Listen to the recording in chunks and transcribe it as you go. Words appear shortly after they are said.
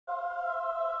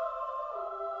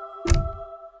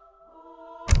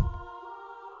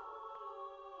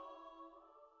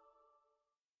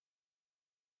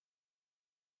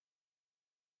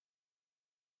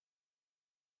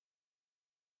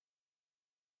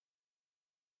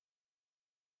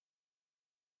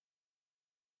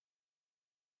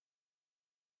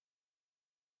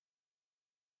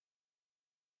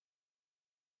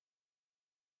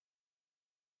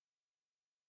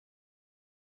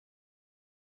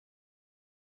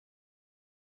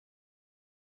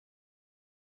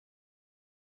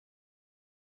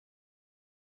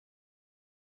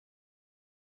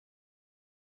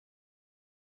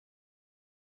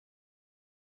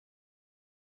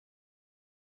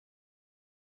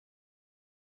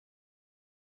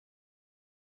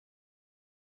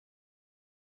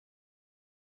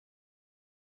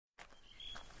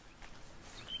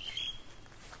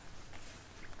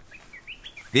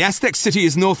The Aztec city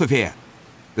is north of here.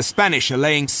 The Spanish are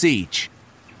laying siege.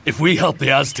 If we help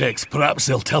the Aztecs, perhaps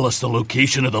they'll tell us the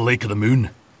location of the Lake of the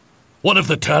Moon. What of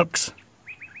the Turks?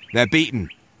 They're beaten.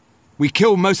 We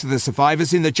killed most of the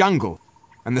survivors in the jungle,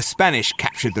 and the Spanish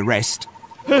captured the rest.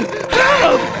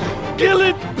 Help! Kill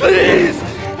it, please!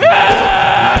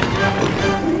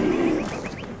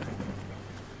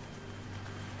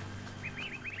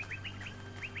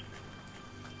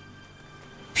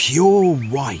 Pure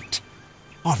white.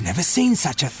 I've never seen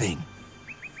such a thing.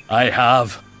 I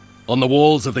have. On the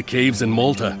walls of the caves in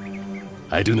Malta.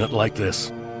 I do not like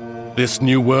this. This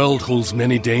new world holds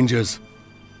many dangers.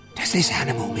 Does this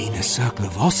animal mean a circle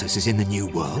of osses is in the new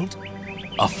world?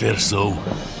 I fear so.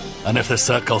 And if the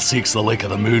circle seeks the Lake of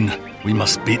the Moon, we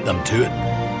must beat them to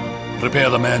it.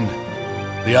 Prepare the men.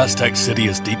 The Aztec city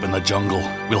is deep in the jungle.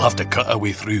 We'll have to cut our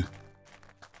way through.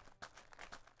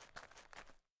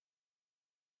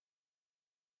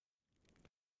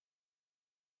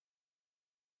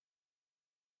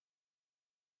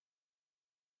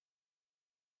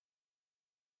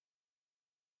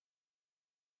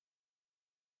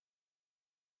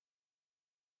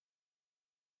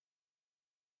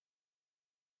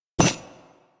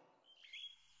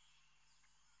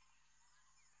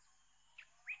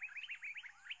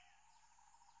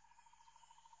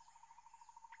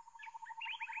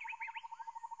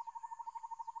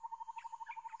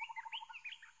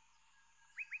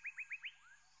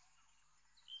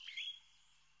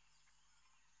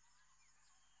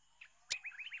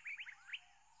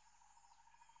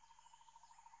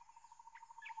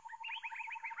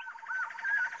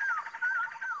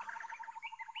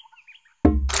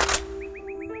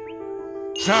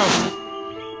 Shout!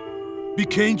 Be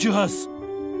kind to us.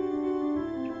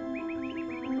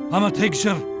 I'm a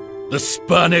tigsher. The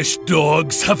Spanish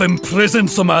dogs have imprisoned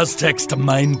some Aztecs to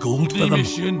mine gold for them.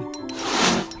 Mission.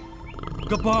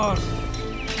 Gabar.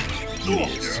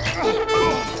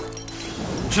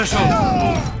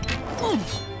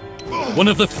 One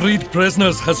of the freed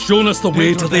prisoners has shown us the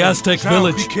way to the Aztec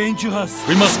village. Be kind to us.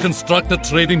 We must construct a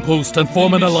trading post and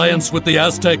form an alliance with the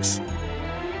Aztecs.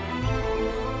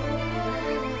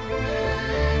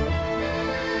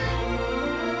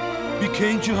 Be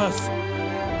kind to us.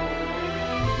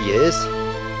 Yes.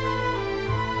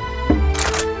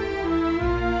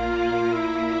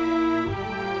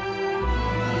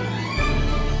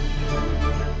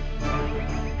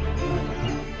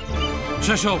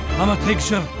 Cecil, I'm a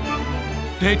tigsher.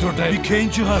 Date or day. Be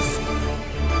kind to us.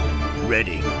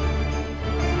 Ready.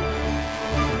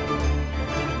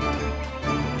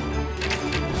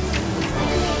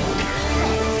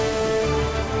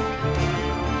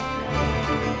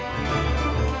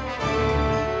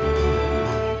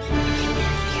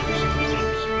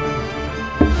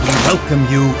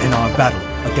 Welcome you in our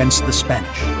battle against the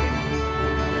Spanish.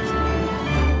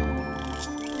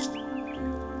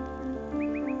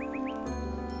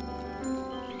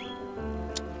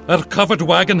 Our covered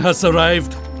wagon has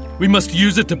arrived. We must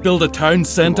use it to build a town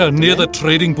centre near the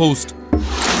trading post.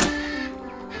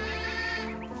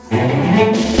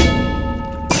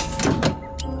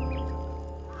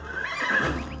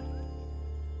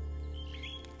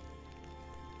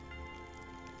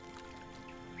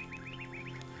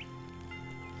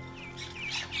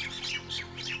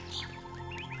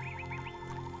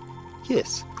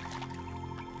 Yes.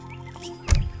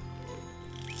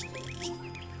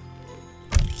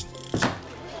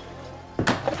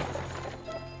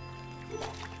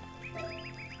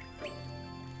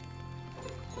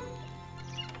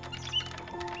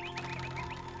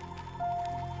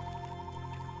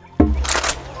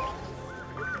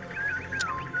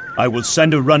 I will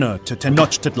send a runner to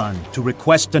Tenochtitlan to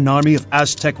request an army of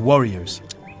Aztec warriors.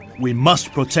 We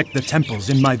must protect the temples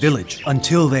in my village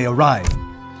until they arrive.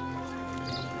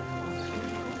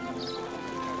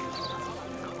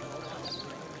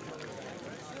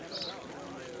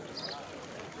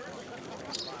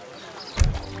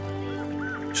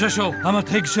 Cecil, I'm a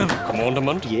tigsher.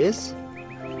 Commandment? Yes.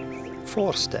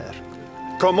 Forster.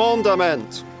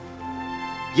 Commandament.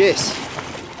 Yes.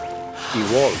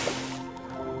 Igual.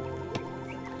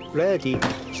 Ready.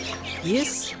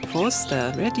 Yes,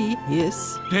 Forster, ready,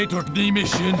 yes. Date or day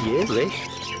mission. Yes. Recht.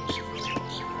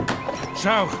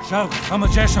 Shout, I'm a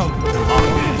Cecil.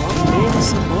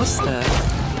 Yes, Forster.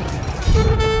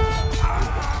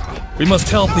 We must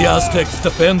help the Aztecs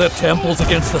defend their temples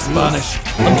against the Spanish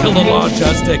until the large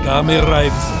Aztec army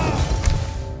arrives.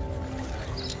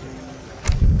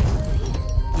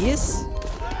 Yes.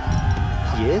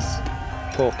 Yes.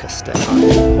 Orchester.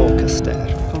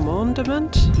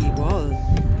 Commandement, igual.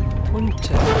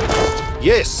 Unter.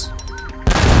 Yes.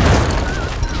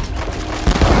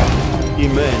 I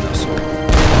menar så.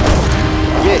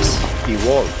 Yes, I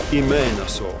wall. I menar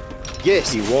så.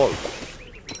 Yes, I wall.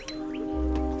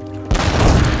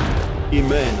 I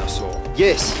menar så.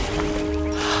 Yes.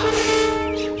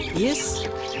 Yes.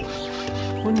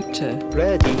 Hunte.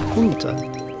 Ready, hunter.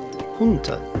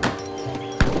 Hunter.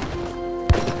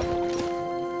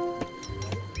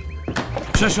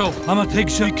 Cecil, I'm a take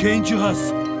shot. Can't you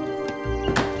has?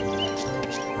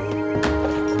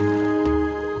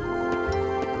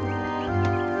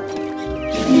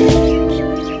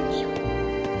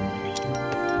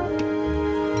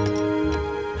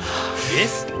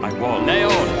 Yes, I will. Lay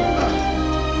on.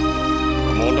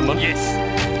 Commandment. Yes.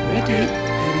 Ready.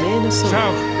 I mean so.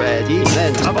 South. Ready,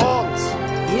 men. Avance.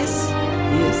 Yes.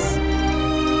 Yes.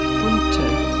 Hunte.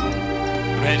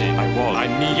 Ready. I will. I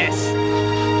mean yes.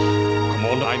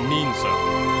 Commander, I mean sir.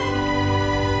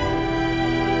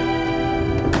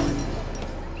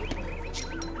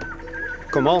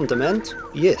 Commandment.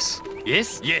 Yes.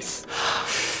 Yes. Yes.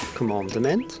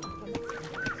 Commandment.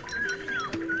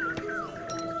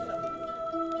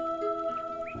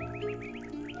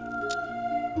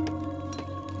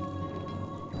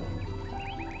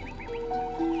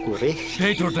 Recht.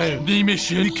 Daterdale. The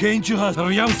mission. Can't you has?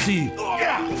 Ariausi.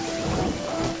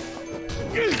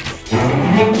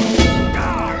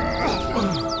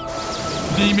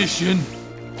 The mission.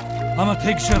 I'm a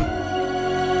take shot.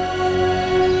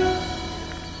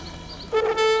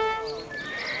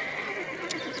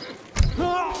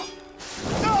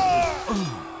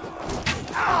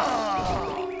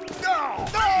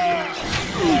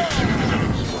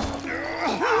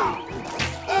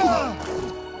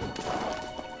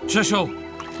 Cecil,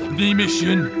 the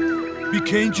mission. Be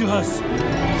kind to us.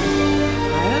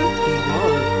 Well, he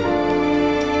won.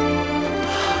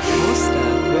 Forster.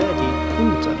 Ready,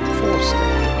 hunter. Forster.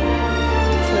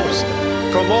 Forster.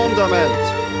 Commandment.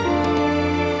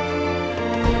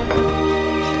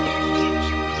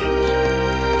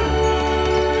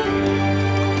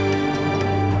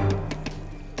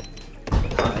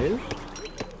 Heil.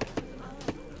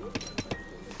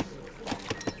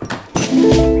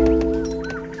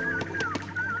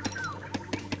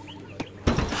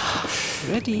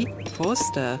 Ready.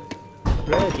 Forster.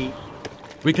 Ready.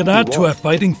 We can add to our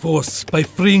fighting force by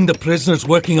freeing the prisoners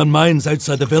working on mines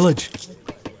outside the village.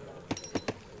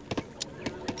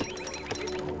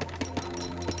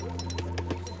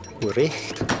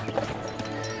 Recht.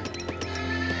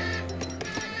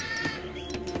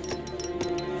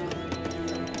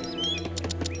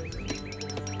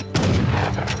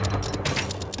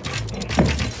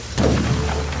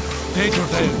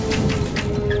 Daterdale.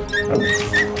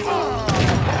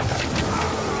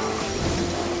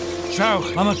 Ciao,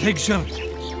 I'm a take shot.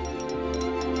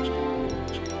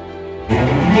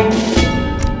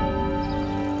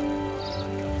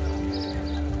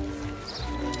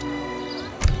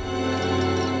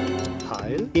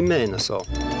 Heil. I menar så.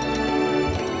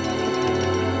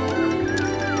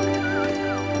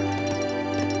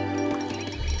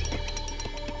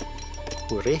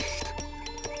 Recht.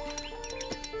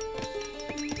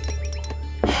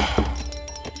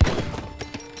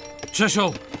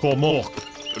 Cecil, Come on.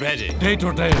 Ready.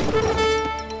 Daterdale.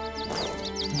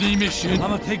 The mission.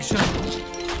 I'm a take shot.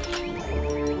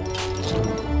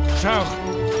 Ciao.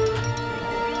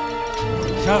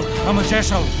 Ciao, I'm a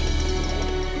Cecil.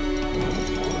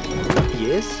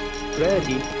 Yes.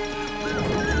 Ready.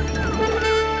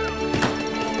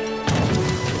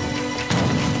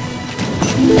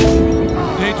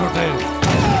 Daterdale.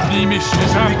 The mission.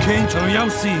 Ciao, King to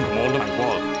Yausi. Commander, I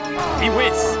will. He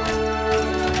whiz.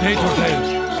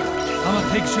 Daterdale. I'm a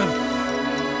take shot.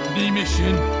 The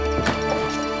mission.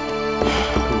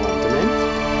 Commandment.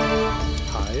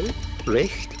 Heil.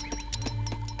 Recht.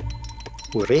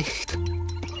 Recht.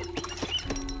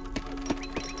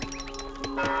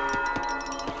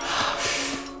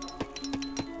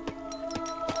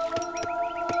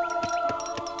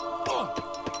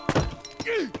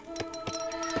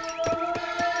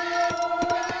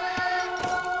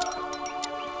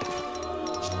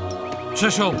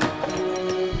 Cecil.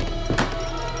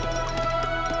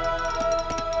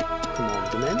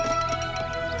 Commandment.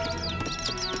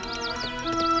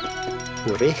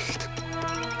 Recht.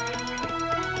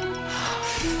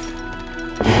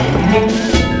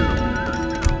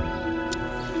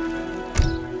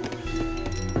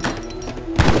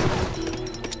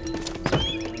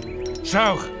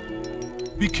 Ciao.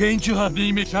 Be kind to have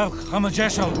the Ciao, I'm a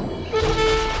Cecil.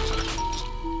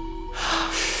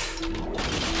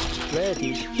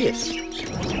 Ready. Yes.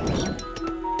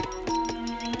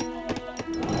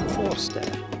 Forster.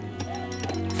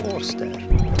 Forster.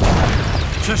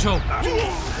 Cecil.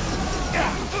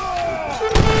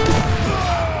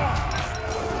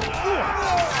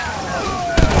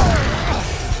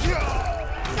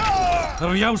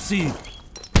 Ryausi.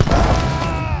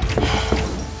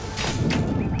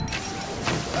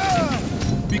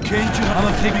 Bikenju,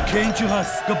 Amate Bikenju has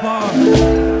Gabar.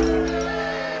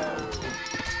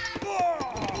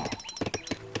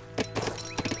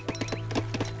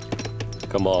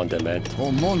 Come on, then, man.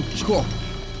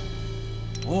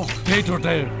 Oh, Peter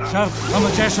there. Shout,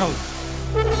 Amajeshal.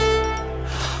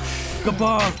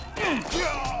 Gabar.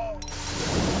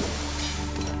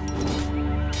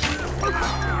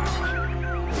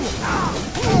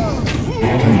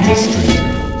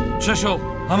 Cheshel,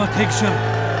 Amateksher.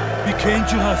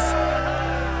 Bikenju has.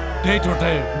 Peter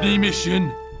there.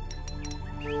 Nimishin.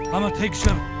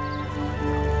 Amateksher.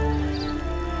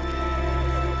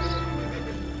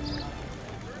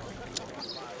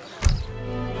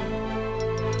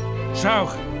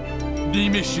 Schauch, die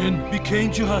Mission,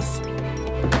 Bikenju has.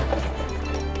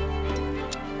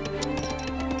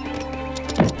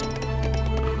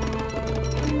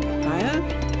 Heil.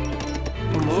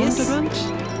 Commandant.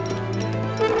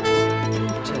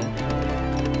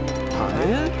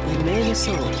 Heil. Email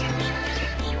so.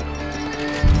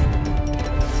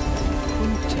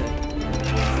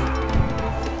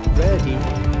 Ready.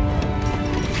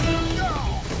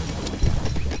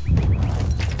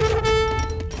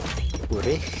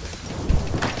 Recht.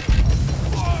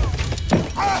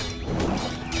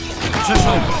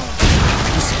 Cheshel,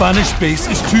 the Spanish base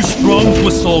is too strong to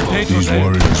assault Peter These there.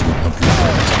 warriors will have to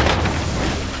fight.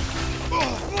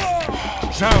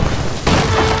 Schauch.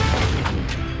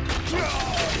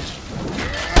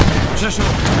 Cheshel,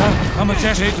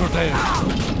 Amajesh Peter there.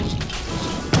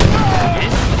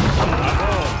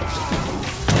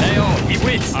 Leo, he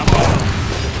wins.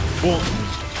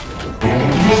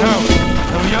 Schauch,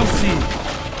 Ryausi.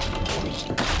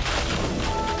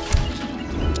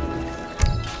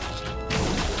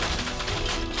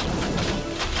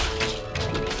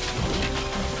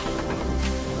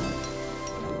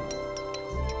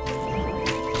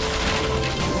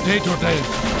 Peter there.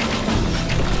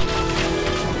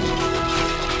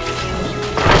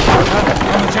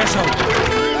 Amajeshal.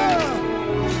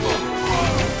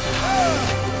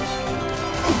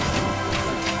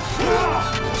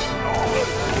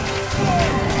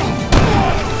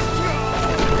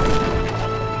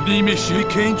 Nimishin.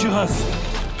 Bikenju has.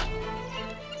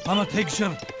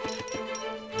 Amateksher.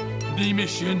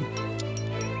 Nimishin.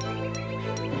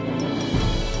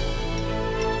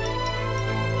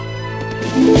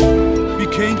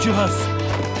 Bikenju has.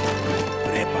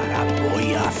 Prepara,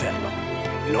 voy a hacerlo.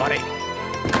 Lo haré.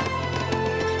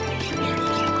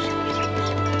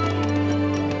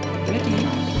 Ready.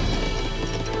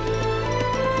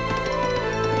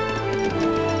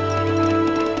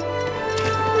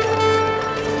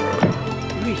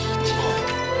 Richt.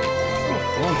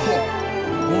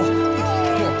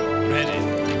 Ready.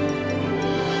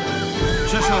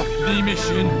 Cheshel,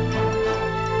 Nimishin.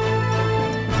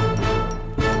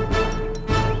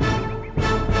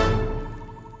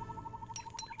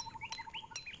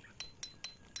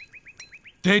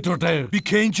 Peter there.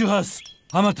 Bikenju has.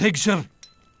 Amateksher.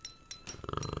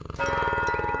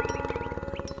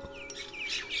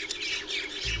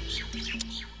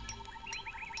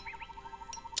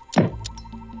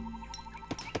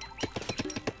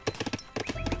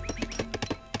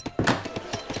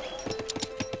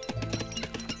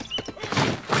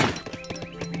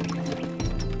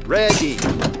 Ready.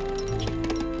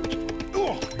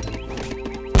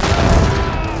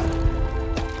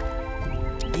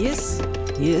 Yes.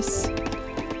 Yes.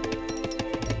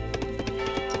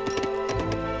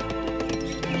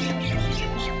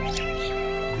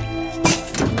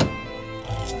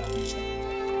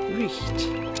 Richt.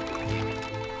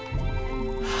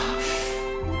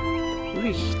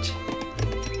 Richt.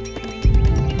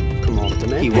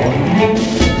 Commandant. He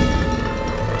won.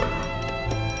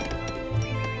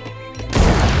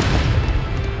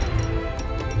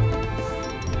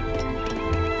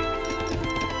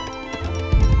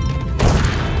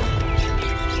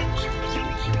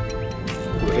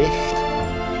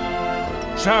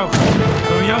 Schauch,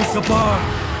 Ryausabar.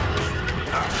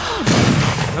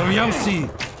 Ryausi.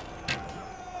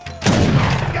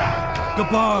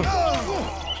 Gabar.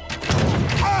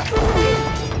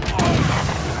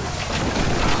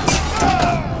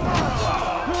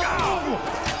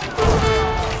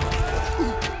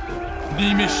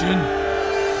 Nimishin.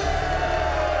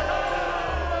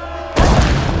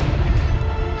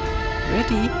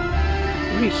 Ready.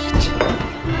 Richt.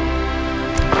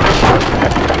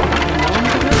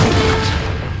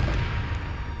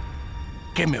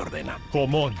 ¿Qué me ordena?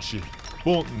 Comanche.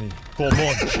 Bontney.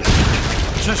 Comanche.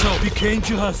 Cheshel,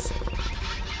 Bikenju has.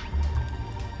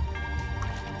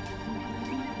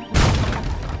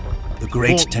 The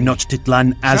great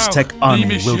Tenochtitlan Aztec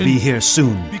army will be here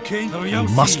soon. We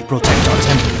must protect our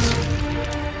temples.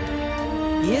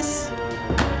 Yes.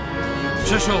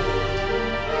 Chisel.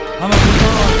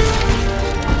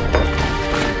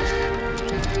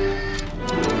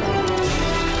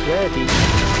 Ready.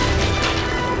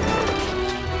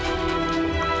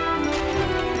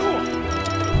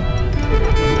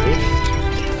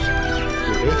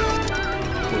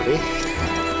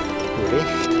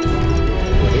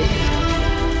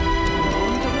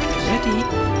 Ready.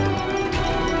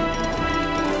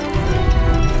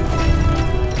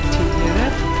 Tiere.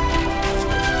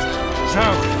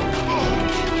 Schau.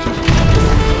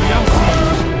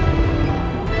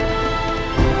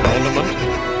 Ornament.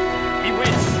 He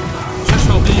wins.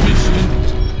 Chisel die mission.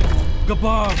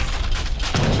 Gabar.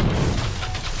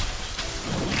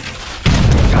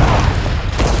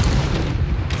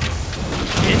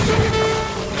 Yes.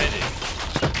 Ready.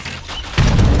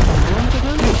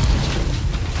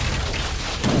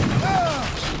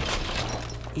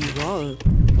 Igual.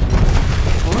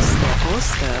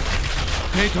 Poster.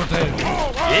 Peter Dale.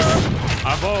 Yes.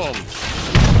 Avon.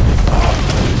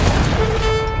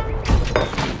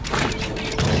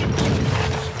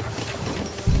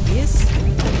 Yes.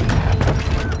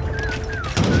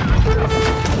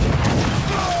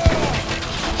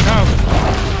 Schau.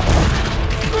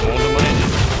 Ornament.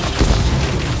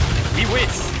 He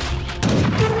wins.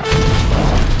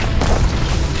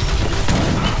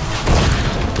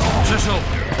 Chisel.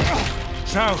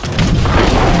 Schau.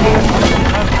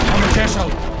 Am Chisel.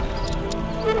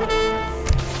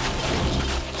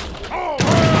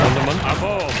 Ornament.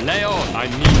 Avon. Leon. I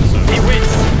mean so. He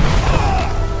wins.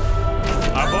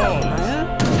 Avon.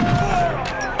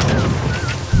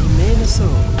 Meneso.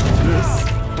 Yes.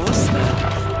 Poster.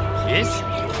 Yes.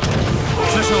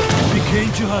 Chisel.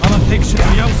 Became you have a picture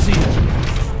of Yossi.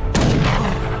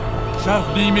 Schau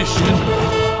die mission.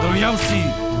 The Yossi.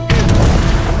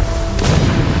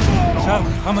 Schau.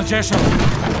 Am Chisel.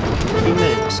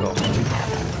 Immenso.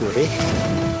 Recht.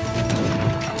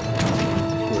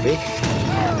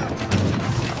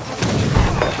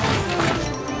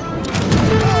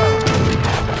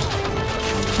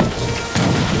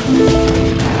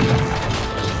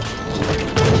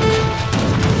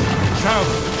 Schau.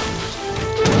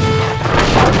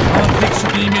 Am picture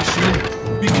die mission.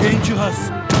 Became you has.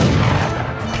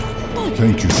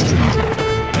 Thank you, stranger.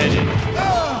 Ready.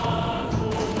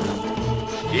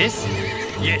 Yes.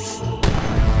 Yes.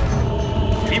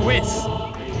 He wins.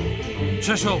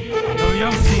 Chisel. The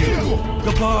Yossi.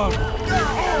 Gabar.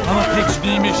 Am picture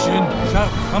die mission. Schau.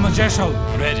 Am Chisel.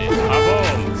 Ready.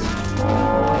 Avon.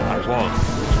 I won.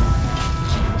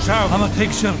 Schau. Am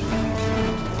picture.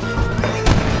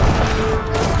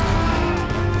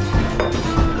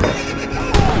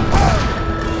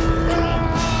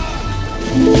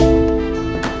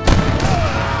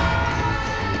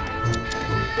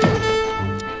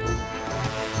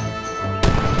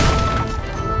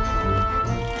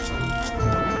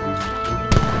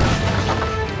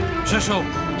 Chisel.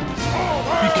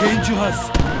 Became you has.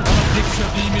 Am picture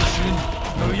die mission.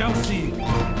 The Yossi.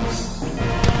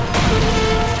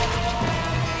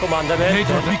 Commander,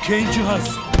 Peter, became you has.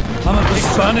 The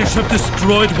Spanish have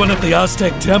destroyed one of the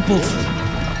Aztec temples.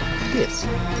 Yes.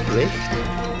 Recht.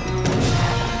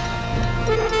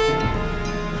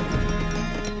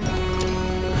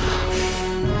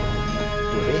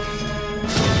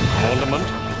 Ornament.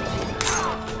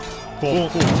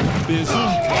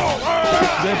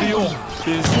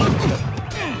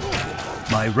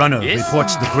 My runner Yes.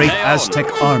 reports the great Leon.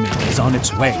 Aztec army is on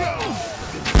its way.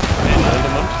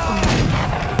 Ornament.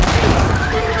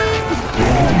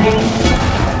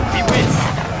 He wins.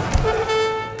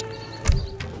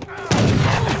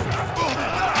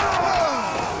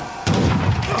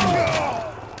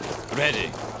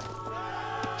 Ready.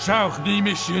 Schau die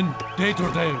mission.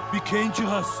 Detordale. Became you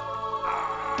has.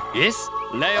 Yes.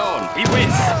 Leon. He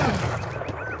wins.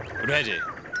 Ready.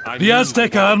 I The mean-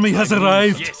 Aztec army has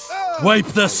arrived. Yes. Wipe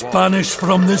the Spanish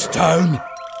from this town.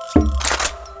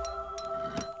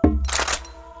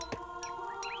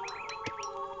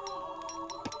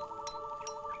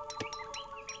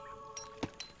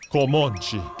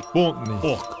 Comanche, Bontney,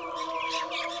 Orc,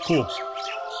 Co,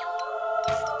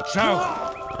 Schau.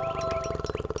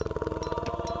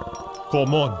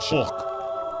 Comanche, Orc,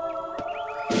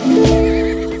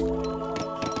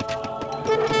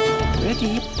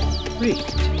 Ready.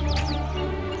 Richt.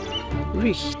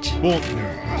 Bontney,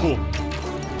 Co,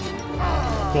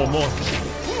 Comanche,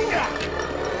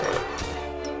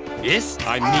 Yes,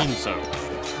 I mean so.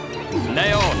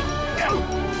 Leon.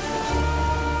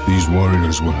 These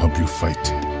warriors will help you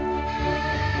fight.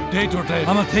 Date or day.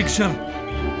 I'm a picture.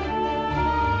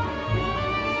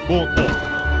 Bont ork.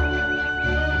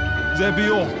 Zebi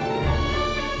ork.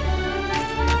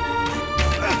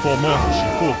 Comanche.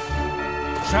 Cook.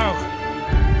 Shout.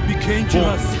 Be kind to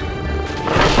us.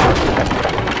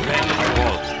 Ready. I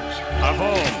will.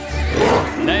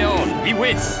 Avon. Neon. Be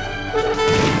whiz.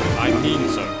 I mean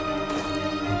so.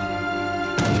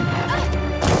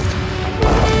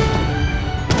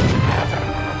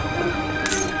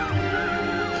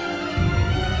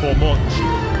 Comanche.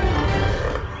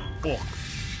 Ork.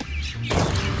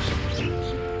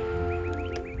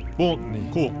 Bontney.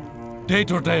 Cook.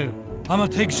 Date or day. I'm a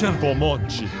picture.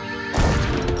 Comanche.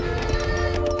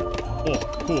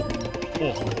 Ork. Cook.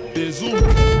 Ork. Bezum.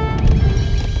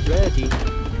 Ready.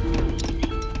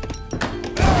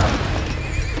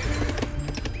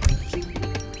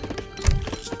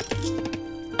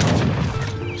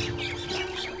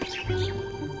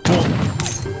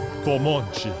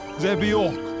 Comanche. Zebi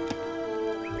ork.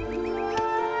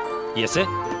 Yes, sir.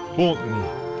 Bontney.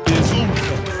 Bezum.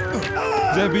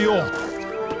 Zebi ork.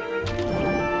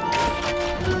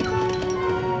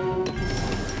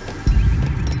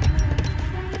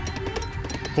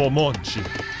 Comanche.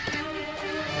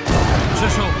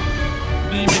 Cecil.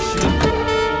 Be mission.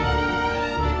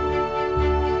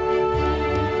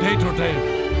 Date or day.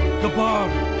 The bar.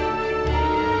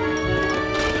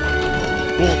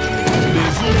 Bontney.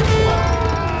 Bezum.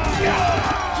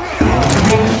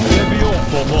 Zebi ork.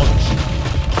 Comanche.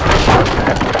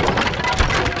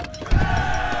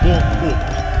 Bont ork.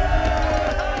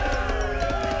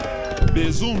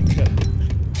 Bezumke.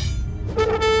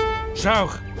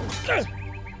 Shout.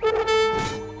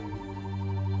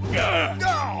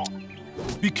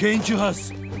 Be kind to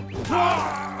us.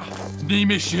 Be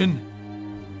mission.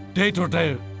 Date or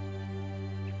day.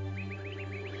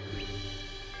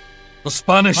 The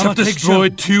Spanish I'm have a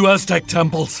destroyed 2 Aztec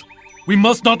temples. We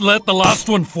must not let the last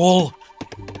one fall.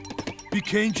 Be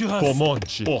kind to us.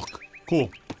 Comanche. Ork.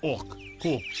 Cook. Ork.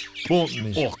 Cook.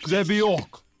 Bontney. Ork. Zebi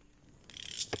ork.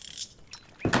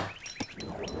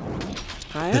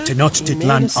 The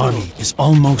Tenochtitlan army is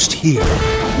almost here.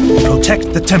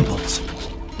 Protect the temples.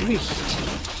 Richt.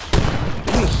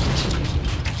 Richt.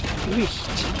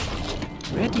 Richt.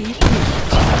 Ready. Richt.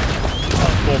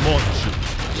 Comanche.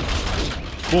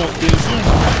 Bont. Bezum.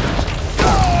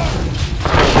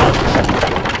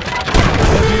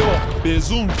 Zebi ork.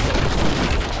 Bezum.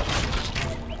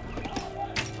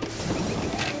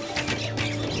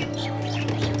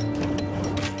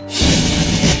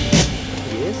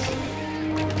 Yes.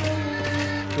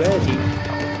 Ready.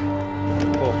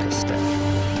 Orchestra.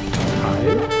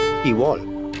 Heil. Igual.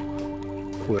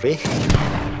 Recht.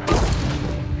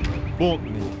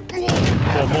 Bontney.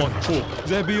 Comanche.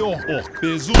 Zebi ork. Ork.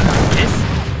 Bezum. Yes.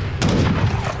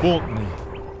 Bontney.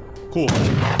 Cook.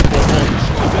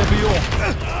 Comanche. Zebi ork.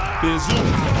 Bezum.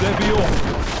 Zebi ork.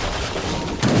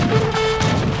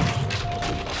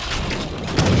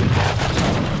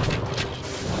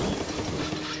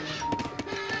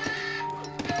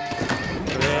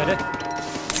 Ready.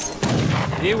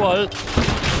 I will.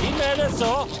 I mener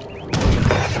så.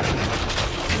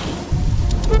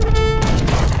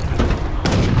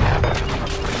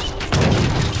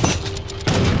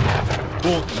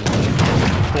 Bontney.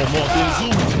 Comanche.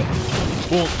 Bezum.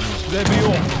 Bontney. Zebi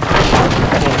ork.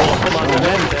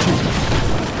 Kommandamente.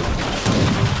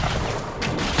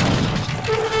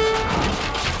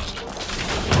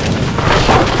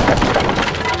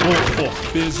 Bont ork.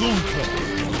 Bezumke.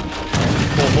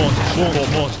 Comanche.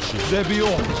 Comanche. Zebi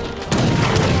ork.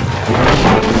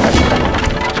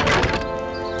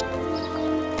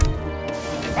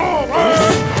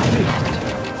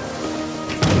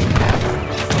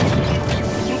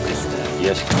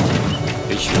 Yes.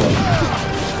 Ich will.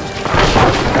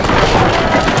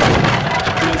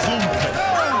 Bezumke.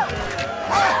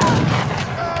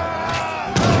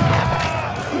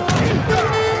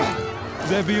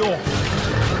 Zebi ork.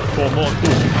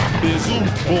 Comanche.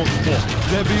 Bezumke. Bont ork.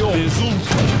 Zebi ork.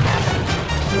 Bezumke.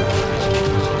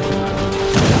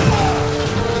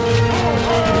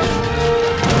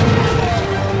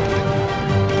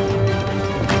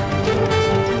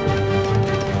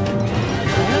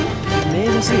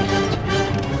 Gemähne Sicht.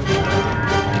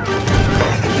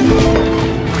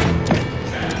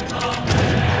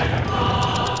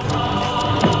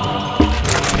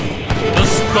 The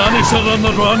Spanish are on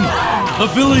the run. The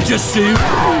village is saved.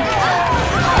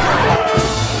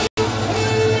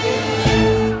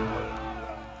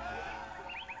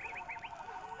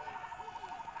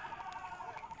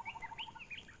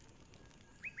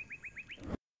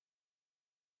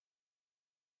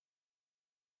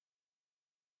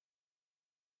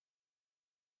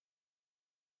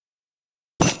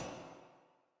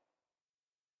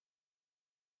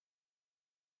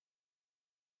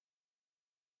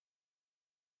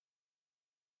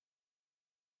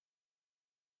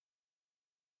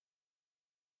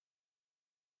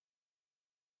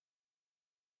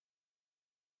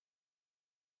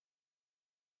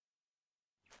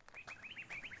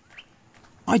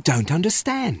 I don't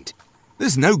understand.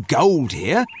 There's no gold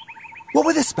here. What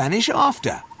were the Spanish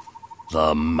after?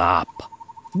 The map.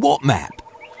 What map?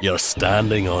 You're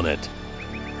standing on it.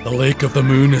 The Lake of the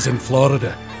Moon is in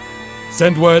Florida.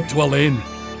 Send word to Elaine.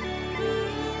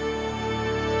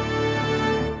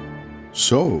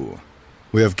 So,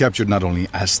 we have captured not only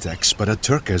Aztecs, but a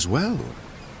Turk as well.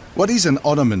 What is an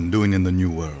Ottoman doing in the New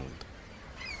World?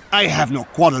 I have no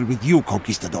quarrel with you,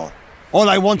 Conquistador. All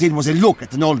I wanted was a look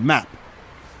at an old map.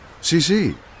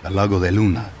 Si, the Lago de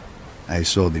Luna. I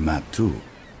saw the map too.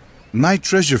 My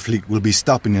treasure fleet will be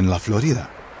stopping in La Florida.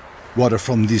 Water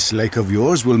from this lake of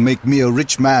yours will make me a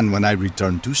rich man when I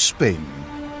return to Spain.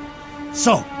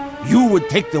 So, you would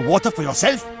take the water for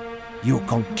yourself? You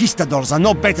conquistadors are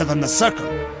no better than the Circle.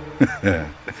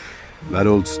 That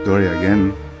old story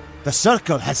again. The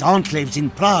Circle has enclaves in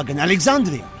Prague and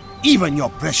Alexandria, even your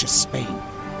precious Spain.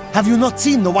 Have you not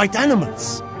seen the white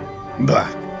animals? Bah!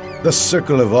 The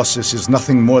Circle of Ossus is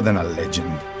nothing more than a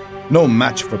legend. No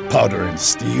match for powder and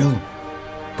steel.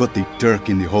 Put the Turk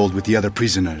in the hold with the other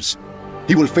prisoners.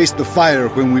 He will face the fire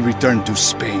when we return to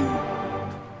Spain.